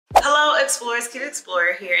Explorers, Kid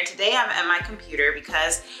Explorer here, and today I'm at my computer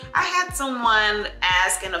because I had someone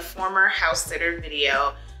ask in a former house sitter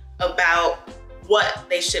video about what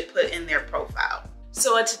they should put in their profile.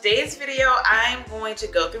 So in today's video, I'm going to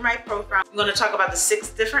go through my profile. I'm going to talk about the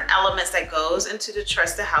 6 different elements that goes into the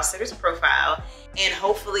Trusted House Sitters profile, and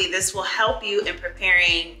hopefully this will help you in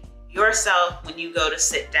preparing yourself when you go to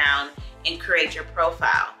sit down and create your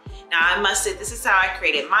profile. Now, I must say, this is how I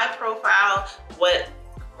created my profile. What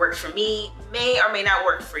worked for me may or may not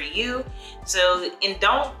work for you. So, and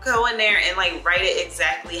don't go in there and like write it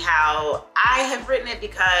exactly how I have written it,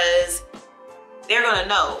 because they're gonna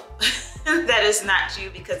know that it's not you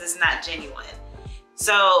because it's not genuine.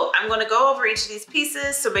 So I'm gonna go over each of these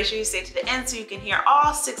pieces, so make sure you stay to the end so you can hear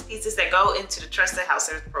all 6 pieces that go into the Trusted House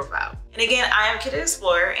Sitters profile. And again, I am Kid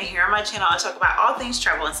Explorer, and here on my channel, I talk about all things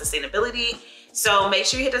travel and sustainability. So make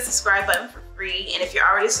sure you hit the subscribe button for free. And if you're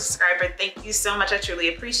already a subscriber, thank you so much. I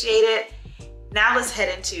truly appreciate it. Now let's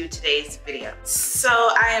head into today's video. So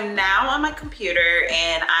I am now on my computer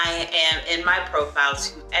and I am in my profile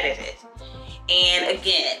to edit it. And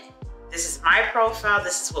again, this is my profile.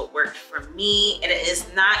 This is what worked for me, and it is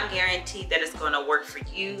not guaranteed that it's going to work for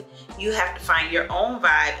you. You have to find your own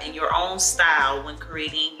vibe and your own style when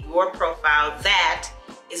creating your profile that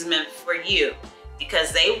is meant for you.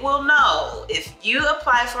 Because they will know if you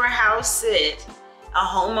apply for a house sit, a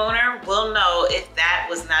homeowner will know if that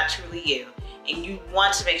was not truly you. And you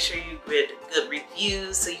want to make sure you get good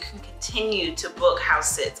reviews so you can continue to book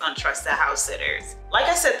house sits on Trusted House Sitters. Like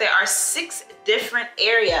I said, there are 6 different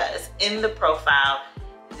areas in the profile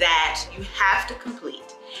that you have to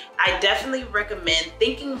complete. I definitely recommend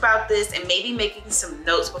thinking about this and maybe making some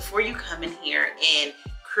notes before you come in here and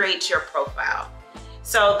create your profile.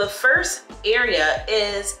 So the first area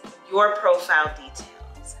is your profile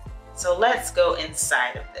details. So let's go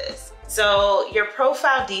inside of this. So your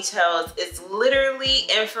profile details is literally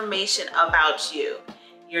information about you.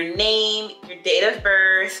 Your name, your date of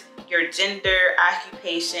birth, your gender,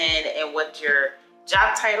 occupation, and what your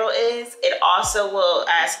job title is. It also will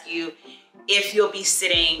ask you if you'll be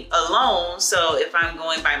sitting alone. So if I'm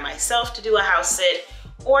going by myself to do a house sit,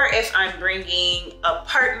 or if I'm bringing a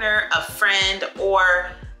partner, a friend,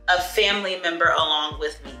 or a family member along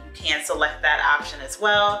with me. You can select that option as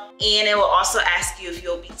well. And it will also ask you if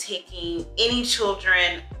you'll be taking any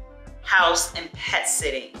children house and pet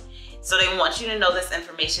sitting. So they want you to know this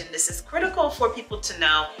information. This is critical for people to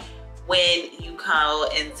know when you go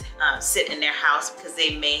and sit in their house, because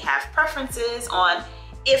they may have preferences on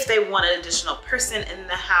if they want an additional person in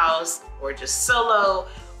the house or just solo,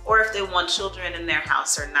 or if they want children in their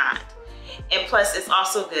house or not. And plus, it's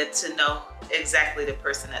also good to know exactly the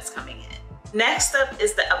person that's coming in. Next up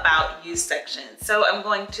is the About You section. So I'm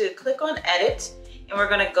going to click on Edit, and we're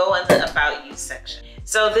gonna go in the About You section.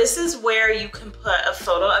 So this is where you can put a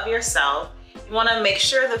photo of yourself. You wanna make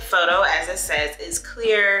sure the photo, as it says, is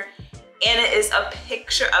clear, and it is a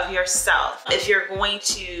picture of yourself. If you're going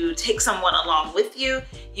to take someone along with you,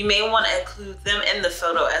 you may want to include them in the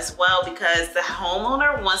photo as well, because the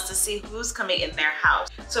homeowner wants to see who's coming in their house.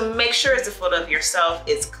 So make sure it's a photo of yourself,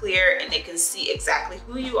 it's clear, and they can see exactly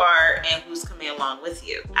who you are and who's coming along with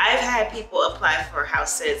you. I've had people apply for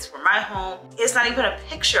house sits for my home. It's not even a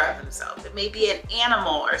picture of themselves. It may be an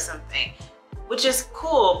animal or something, which is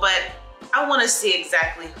cool, but I want to see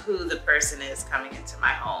exactly who the person is coming into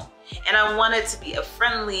my home. And I want it to be a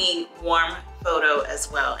friendly, warm photo as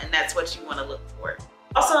well. And that's what you want to look for.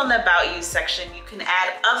 Also in the About You section, you can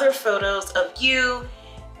add other photos of you,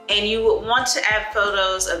 and you would want to add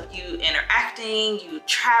photos of you interacting, you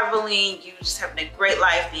traveling, you just having a great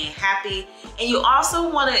life, being happy. And you also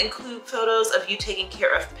want to include photos of you taking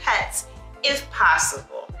care of pets if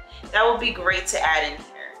possible. That would be great to add in here.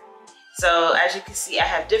 So as you can see, I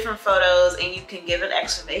have different photos, and you can give an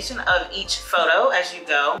explanation of each photo as you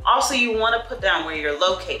go. Also, you want to put down where you're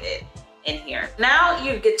located in here. Now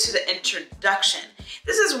you get to the introduction.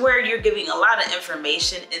 This is where you're giving a lot of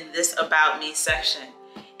information in this About Me section.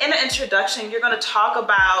 In the introduction, you're going to talk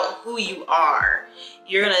about who you are.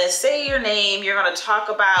 You're going to say your name. You're going to talk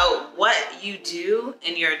about what you do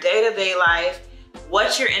in your day-to-day life,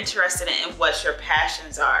 what you're interested in, and what your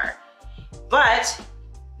passions are. But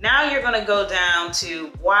now you're going to go down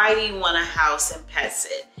to why do you want a house and pet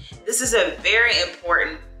sit. This is a very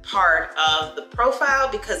important part of the profile,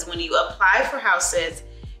 because when you apply for house sits,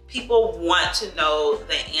 people want to know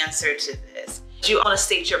the answer to this. You want to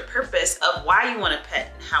state your purpose of why you want a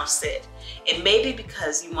pet and house sit. It may be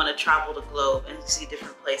because you want to travel the globe and see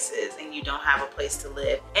different places and you don't have a place to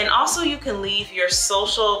live. And also you can leave your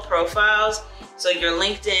social profiles, so your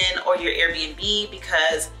LinkedIn or your Airbnb,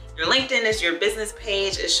 because your LinkedIn is your business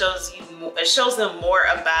page. It shows you it shows them more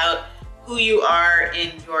about who you are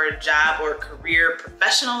in your job or career,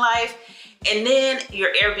 professional life. And then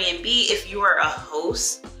your Airbnb, if you are a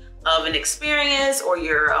host of an experience or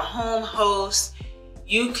you're a home host,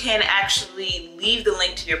 you can actually leave the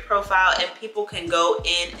link to your profile and people can go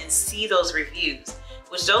in and see those reviews,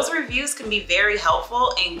 which those reviews can be very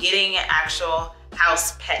helpful in getting an actual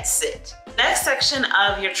house pet sit. Next section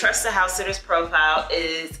of your Trusted House Sitters profile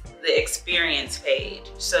is the experience page.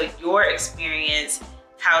 So your experience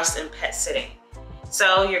house and pet sitting.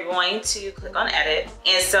 So you're going to click on edit.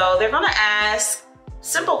 And so they're gonna ask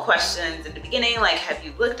simple questions at the beginning, like, have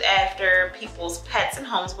you looked after people's pets and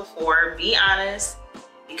homes before? Be honest,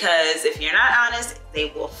 because if you're not honest,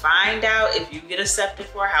 they will find out. If you get accepted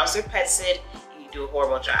for a house or pet sit and you do a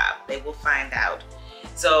horrible job, they will find out.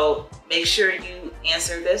 So make sure you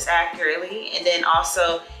answer this accurately, and then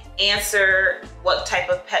also answer what type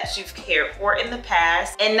of pets you've cared for in the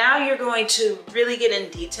past. And now you're going to really get in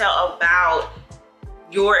detail about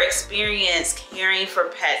your experience caring for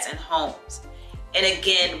pets and homes. And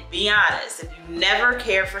again, be honest. If you never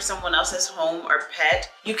cared for someone else's home or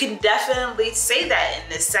pet, you can definitely say that in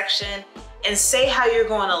this section and say how you're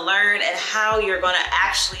going to learn and how you're going to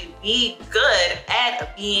actually be good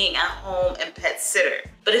at being a home and pet sitter.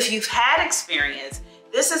 But if you've had experience,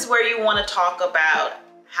 this is where you want to talk about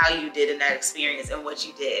how you did in that experience and what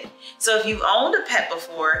you did. So if you've owned a pet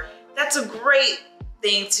before, that's a great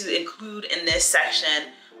thing to include in this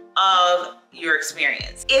section of your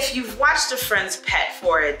experience. If you've watched a friend's pet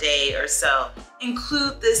for a day or so,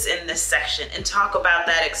 include this in this section and talk about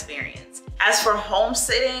that experience. As for home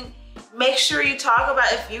sitting, make sure you talk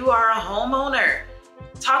about if you are a homeowner.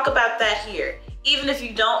 Talk about that here. Even if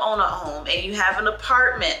you don't own a home and you have an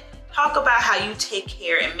apartment, talk about how you take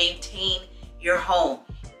care and maintain your home.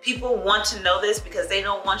 People want to know this because they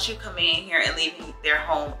don't want you coming in here and leaving their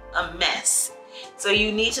home a mess. So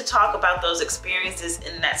you need to talk about those experiences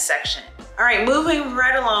in that section. All right, moving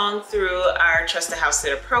right along through our Trusted House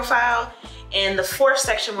Sitter profile. And the fourth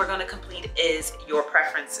section we're going to complete is your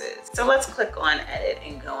preferences. So let's click on edit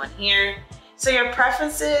and go in here. So your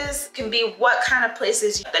preferences can be what kind of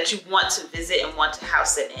places that you want to visit and want to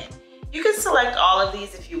house sit in. You can select all of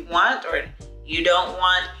these if you want or you don't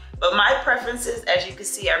want. But my preferences, as you can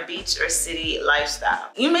see, are beach or city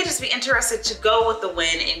lifestyle. You may just be interested to go with the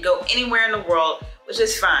wind and go anywhere in the world, which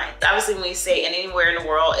is fine. Obviously, when you say anywhere in the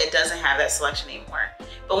world, it doesn't have that selection anymore.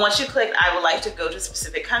 But once you click, I would like to go to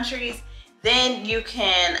specific countries, then you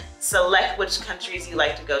can select which countries you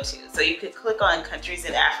like to go to. So you could click on countries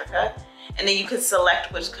in Africa, and then you could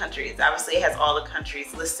select which countries. Obviously, it has all the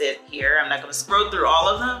countries listed here. I'm not gonna scroll through all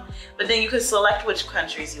of them, but then you could select which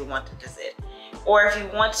countries you want to visit. Or if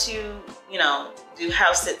you want to, do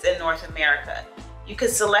house sits in North America, you could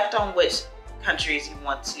select on which countries you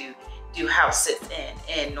want to do house sits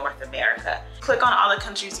in North America. Click on all the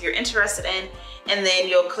countries you're interested in, and then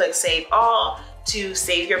you'll click Save All to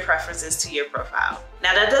save your preferences to your profile.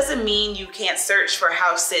 Now that doesn't mean you can't search for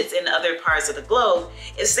house sits in other parts of the globe.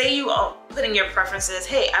 If say you put in your preferences,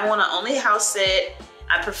 hey, I want to only house sit,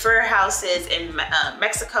 I prefer houses in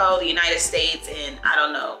Mexico, the United States, and I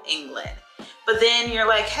don't know, England. But then you're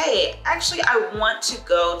like, hey, actually I want to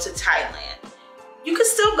go to Thailand. You can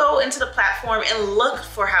still go into the platform and look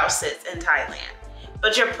for house sits in Thailand.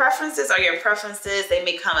 But your preferences are your preferences. They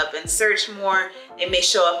may come up in search more. They may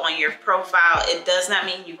show up on your profile. It does not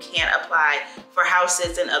mean you can't apply for house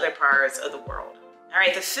sits in other parts of the world. All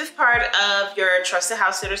right, the fifth part of your Trusted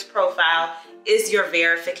House Sitters profile is your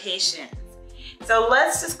verifications. So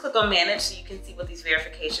let's just click on manage so you can see what these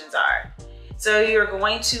verifications are. So you're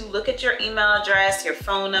going to look at your email address, your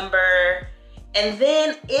phone number, and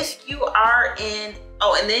then if you are in,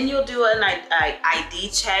 and then you'll do an ID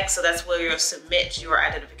check. So that's where you'll submit your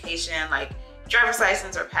identification, like driver's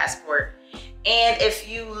license or passport. And if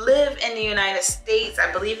you live in the United States,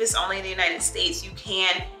 I believe it's only in the United States, you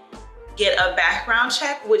can get a background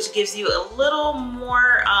check, which gives you a little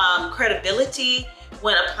more credibility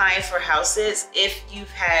when applying for houses if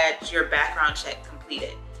you've had your background check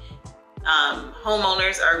completed.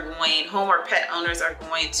 Home or pet owners are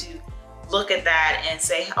going to look at that and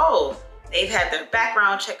say, oh, they've had their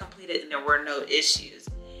background check completed and there were no issues.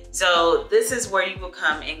 So this is where you will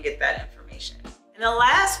come and get that information. And the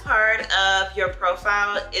last part of your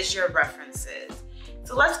profile is your references.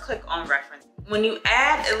 So let's click on reference. When you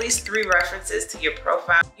add at least 3 references to your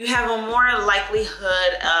profile, you have a more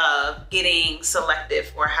likelihood of getting selected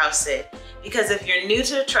for a house sit. Because if you're new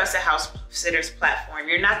to the Trusted House Sitters platform,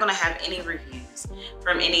 you're not gonna have any reviews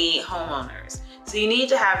from any homeowners. So you need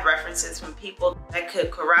to have references from people that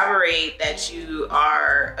could corroborate that you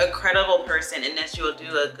are a credible person and that you'll do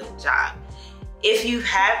a good job. If you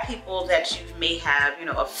have people that you may have, you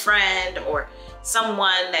know, a friend or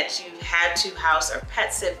someone that you've had to house or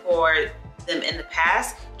pet sit for them in the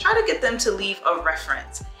past, try to get them to leave a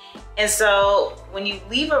reference. And so when you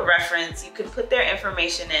leave a reference, you can put their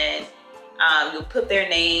information in. You'll put their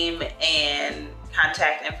name and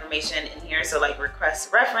contact information in here. So like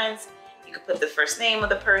request reference, you can put the first name of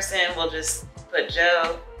the person. We'll just put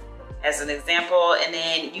Joe as an example, and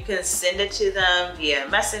then you can send it to them via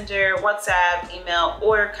Messenger, WhatsApp, email,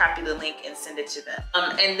 or copy the link and send it to them.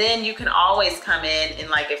 And then you can always come in and,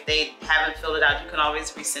 like, if they haven't filled it out, you can always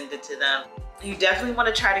resend it to them. You definitely want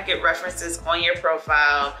to try to get references on your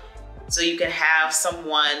profile so you can have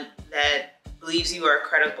someone that believes you are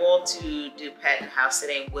credible to do pet and house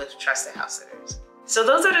sitting with Trusted House Sitters. So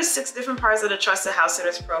those are the 6 different parts of the Trusted House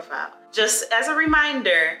Sitters profile. Just as a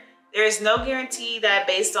reminder, there is no guarantee that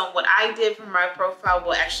based on what I did for my profile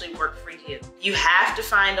will actually work for you. You have to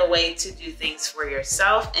find a way to do things for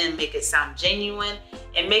yourself and make it sound genuine,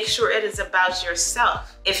 and make sure it is about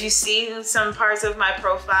yourself. If you see some parts of my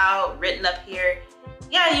profile written up here,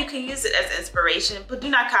 yeah, you can use it as inspiration, but do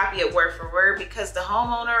not copy it word for word, because the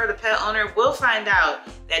homeowner or the pet owner will find out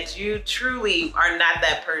that you truly are not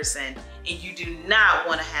that person, and you do not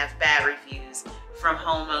want to have bad reviews from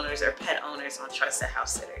homeowners or pet owners on Trusted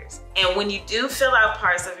House Sitters. And when you do fill out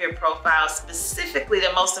parts of your profile, specifically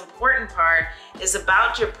the most important part is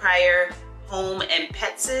about your prior home and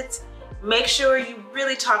pet sits, make sure you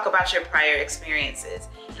really talk about your prior experiences.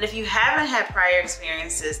 And if you haven't had prior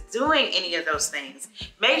experiences doing any of those things,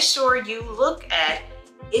 make sure you look at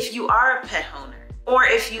if you are a pet owner, or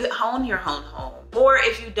if you own your own home, or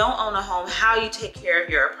if you don't own a home, how you take care of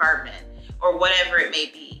your apartment, or whatever it may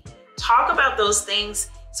be. Talk about those things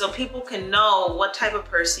so people can know what type of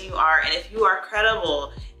person you are and if you are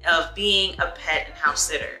credible of being a pet and house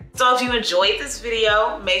sitter. So if you enjoyed this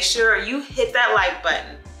video, make sure you hit that like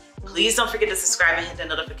button. Please don't forget to subscribe and hit the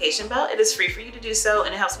notification bell. It is free for you to do so,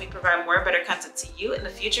 and it helps me provide more and better content to you in the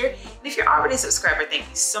future. And if you're already a subscriber, thank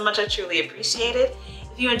you so much. I truly appreciate it.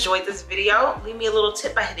 If you enjoyed this video, leave me a little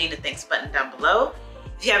tip by hitting the thanks button down below.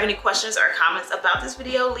 If you have any questions or comments about this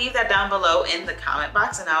video, leave that down below in the comment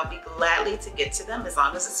box, and I'll be gladly to get to them as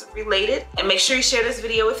long as it's related. And make sure you share this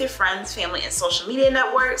video with your friends, family, and social media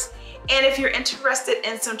networks. And if you're interested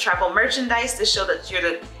in some travel merchandise to show that you're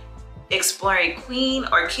the exploring queen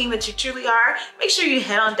or king that you truly are, make sure you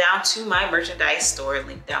head on down to my merchandise store,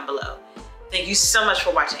 link down below. Thank you so much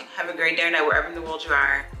for watching. Have a great day or night wherever in the world you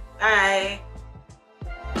are. Bye.